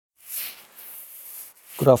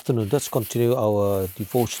Good afternoon. Let's continue our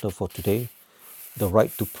devotional for today, the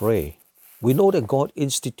right to pray. We know that God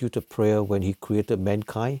instituted prayer when He created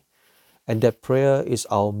mankind, and that prayer is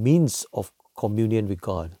our means of communion with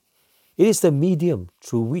God. It is the medium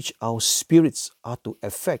through which our spirits are to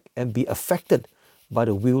affect and be affected by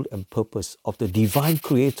the will and purpose of the divine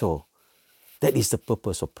Creator. That is the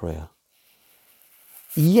purpose of prayer.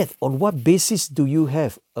 Yet, on what basis do you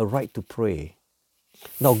have a right to pray?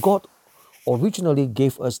 Now, God originally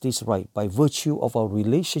gave us this right by virtue of our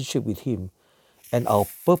relationship with Him and our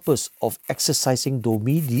purpose of exercising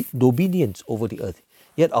dominion over the earth.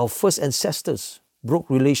 Yet our first ancestors broke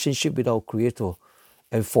relationship with our Creator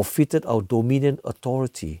and forfeited our dominion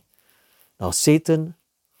authority. Now Satan,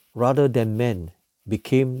 rather than man,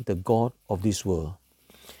 became the God of this world.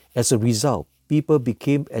 As a result, people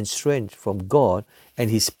became estranged from God and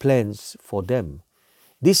His plans for them.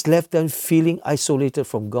 This left them feeling isolated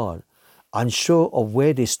from God, unsure of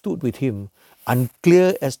where they stood with Him,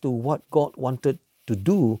 unclear as to what God wanted to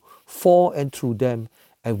do for and through them,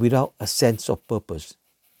 and without a sense of purpose.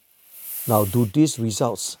 Now, do these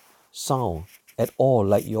results sound at all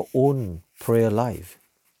like your own prayer life?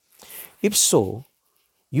 If so,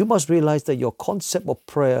 you must realize that your concept of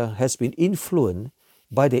prayer has been influenced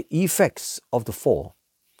by the effects of the fall.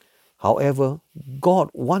 However, God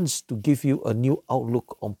wants to give you a new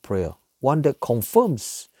outlook on prayer, one that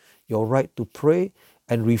confirms your right to pray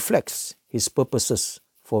and reflects His purposes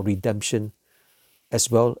for redemption as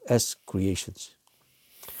well as creations.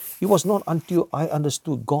 It was not until I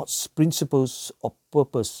understood God's principles of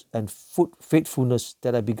purpose and faithfulness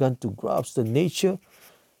that I began to grasp the nature,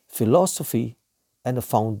 philosophy, and the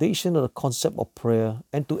foundation of the concept of prayer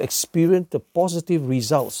and to experience the positive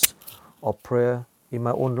results of prayer in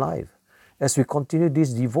my own life. As we continue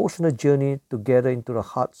this devotional journey together into the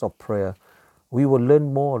hearts of prayer, we will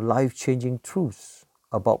learn more life-changing truths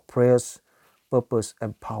about prayer's purpose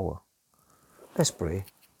and power. Let's pray.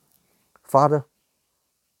 Father,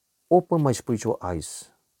 open my spiritual eyes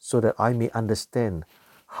so that I may understand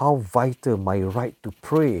how vital my right to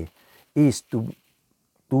pray is to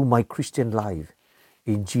my Christian life.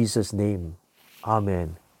 In Jesus' name,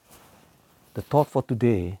 Amen. The thought for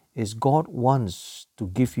today is God wants to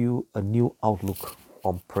give you a new outlook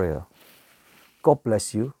on prayer. God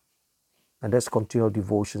bless you, and let's continue our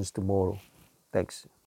devotions tomorrow. Thanks.